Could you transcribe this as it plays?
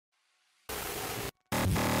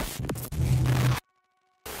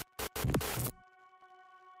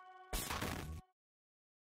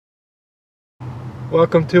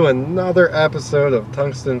Welcome to another episode of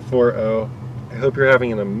Tungsten 4.0. I hope you're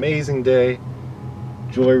having an amazing day,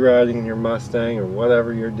 joyriding in your Mustang or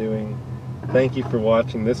whatever you're doing. Thank you for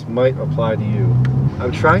watching. This might apply to you.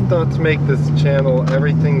 I'm trying not to make this channel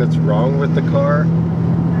everything that's wrong with the car,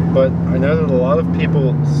 but I know that a lot of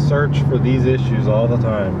people search for these issues all the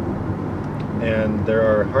time, and there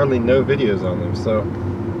are hardly no videos on them. So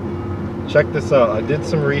check this out. I did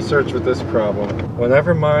some research with this problem.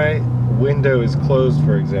 Whenever my window is closed,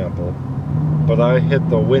 for example, but I hit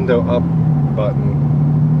the window up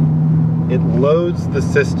button, it loads the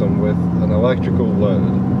system with an electrical load.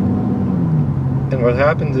 And what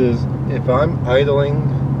happens is, if I'm idling,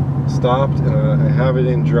 stopped, and I have it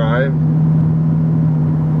in drive,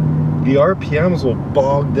 the RPMs will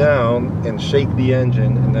bog down and shake the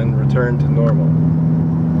engine and then return to normal.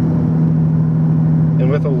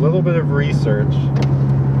 And with a little bit of research,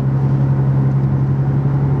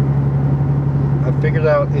 I figured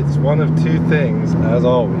out it's one of two things, as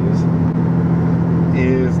always,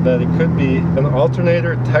 is that it could be an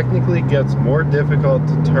alternator technically gets more difficult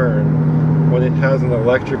to turn when it has an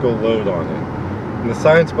electrical load on it. And the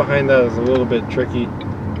science behind that is a little bit tricky,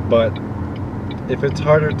 but if it's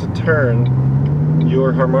harder to turn,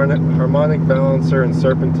 your harmonic balancer and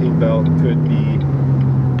serpentine belt could be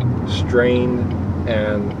strained,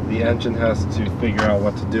 and the engine has to figure out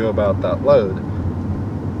what to do about that load.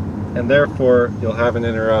 And therefore you'll have an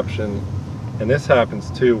interruption. And this happens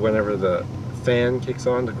too whenever the fan kicks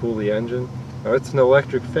on to cool the engine. Now, it's an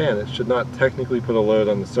electric fan, it should not technically put a load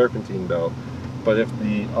on the serpentine belt, but if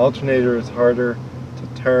the alternator is harder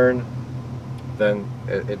to turn, then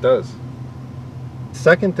it does.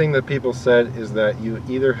 Second thing that people said is that you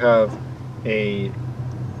either have a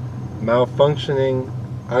malfunctioning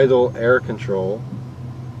idle air control,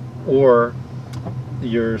 or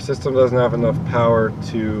your system doesn't have enough power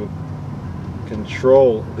to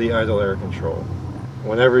control the idle air control.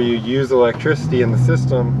 Whenever you use electricity in the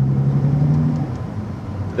system,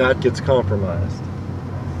 that gets compromised.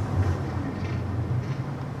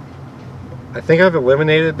 I think I've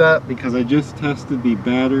eliminated that because I just tested the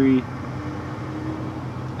battery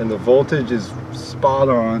and the voltage is spot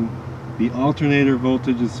on. The alternator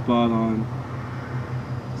voltage is spot on.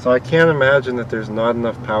 So I can't imagine that there's not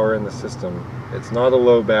enough power in the system. It's not a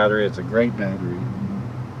low battery, it's a great battery.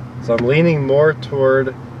 So I'm leaning more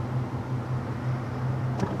toward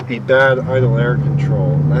a bad idle air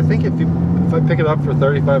control. And I think if I pick it up for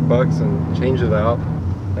 35 bucks and change it out,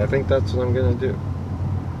 I think that's what I'm gonna do.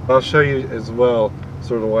 I'll show you as well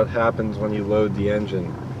sort of what happens when you load the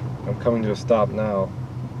engine. I'm coming to a stop now.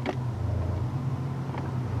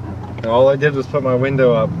 And all I did was put my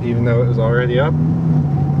window up even though it was already up,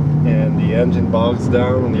 and the engine bogs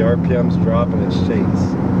down when the RPMs drop and it shakes.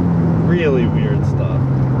 Really weird stuff.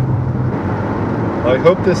 I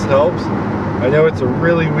hope this helps. I know it's a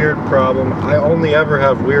really weird problem. I only ever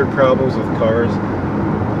have weird problems with cars.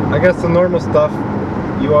 I guess the normal stuff,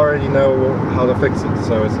 you already know how to fix it,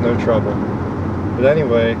 so it's no trouble. But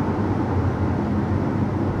anyway,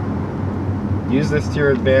 use this to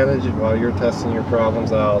your advantage while you're testing your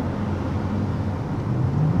problems out.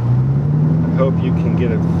 I hope you can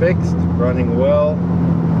get it fixed, running well,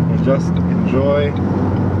 and just enjoy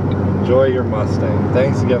your Mustang.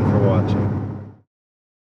 Thanks again for watching.